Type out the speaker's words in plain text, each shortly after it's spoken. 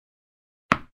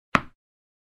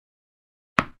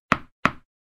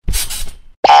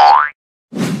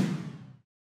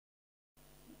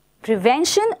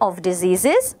Prevention of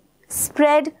diseases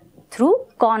spread through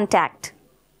contact.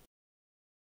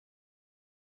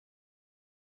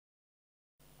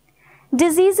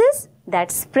 Diseases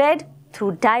that spread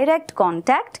through direct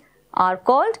contact are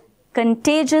called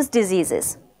contagious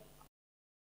diseases.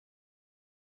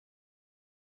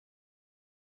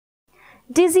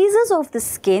 Diseases of the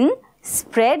skin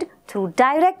spread through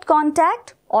direct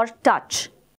contact or touch.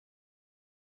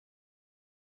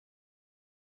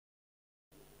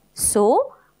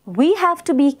 So, we have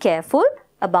to be careful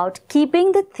about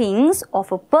keeping the things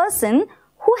of a person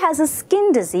who has a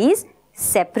skin disease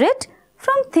separate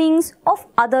from things of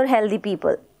other healthy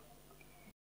people.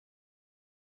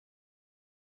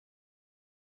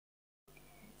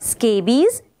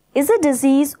 Scabies is a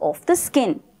disease of the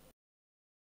skin.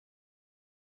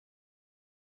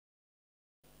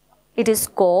 It is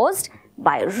caused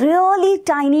by a really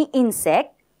tiny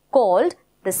insect called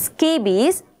the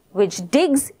scabies, which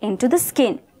digs into the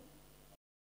skin.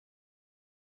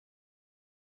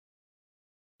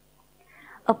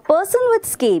 A person with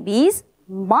scabies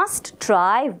must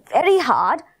try very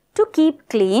hard to keep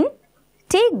clean,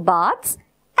 take baths,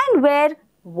 and wear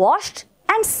washed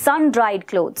and sun-dried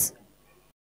clothes.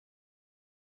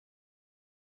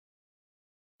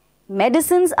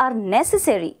 Medicines are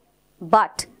necessary,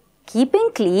 but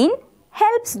keeping clean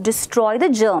helps destroy the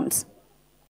germs.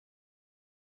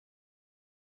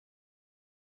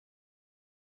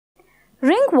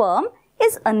 Ringworm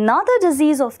is another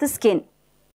disease of the skin.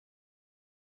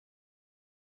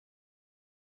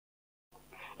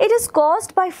 It is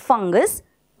caused by fungus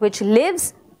which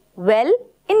lives well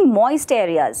in moist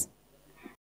areas.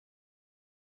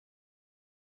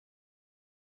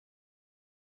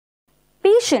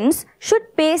 Patients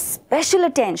should pay special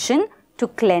attention to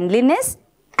cleanliness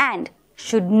and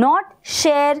should not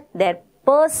share their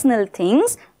personal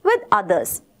things with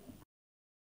others.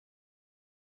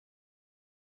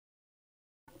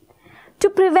 To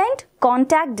prevent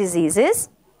contact diseases,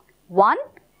 1.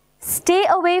 Stay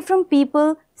away from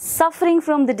people suffering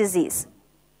from the disease.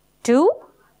 2.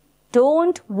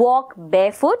 Don't walk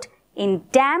barefoot in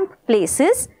damp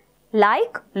places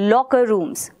like locker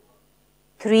rooms.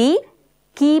 3.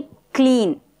 Keep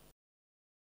clean.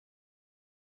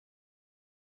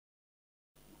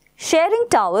 Sharing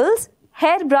towels,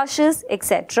 hairbrushes,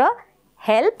 etc.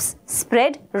 helps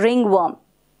spread ringworm.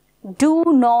 Do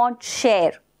not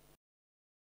share.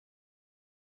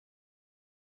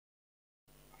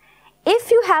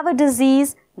 If you have a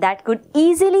disease that could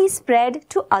easily spread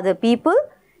to other people,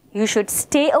 you should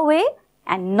stay away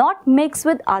and not mix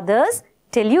with others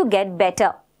till you get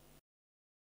better.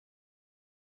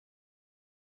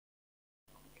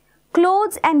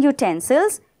 Clothes and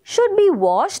utensils should be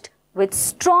washed with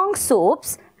strong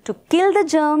soaps to kill the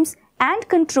germs and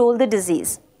control the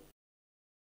disease.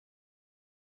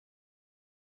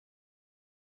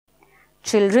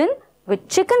 Children with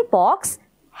chicken pox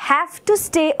have to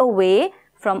stay away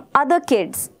from other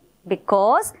kids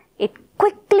because it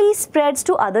quickly spreads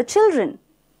to other children.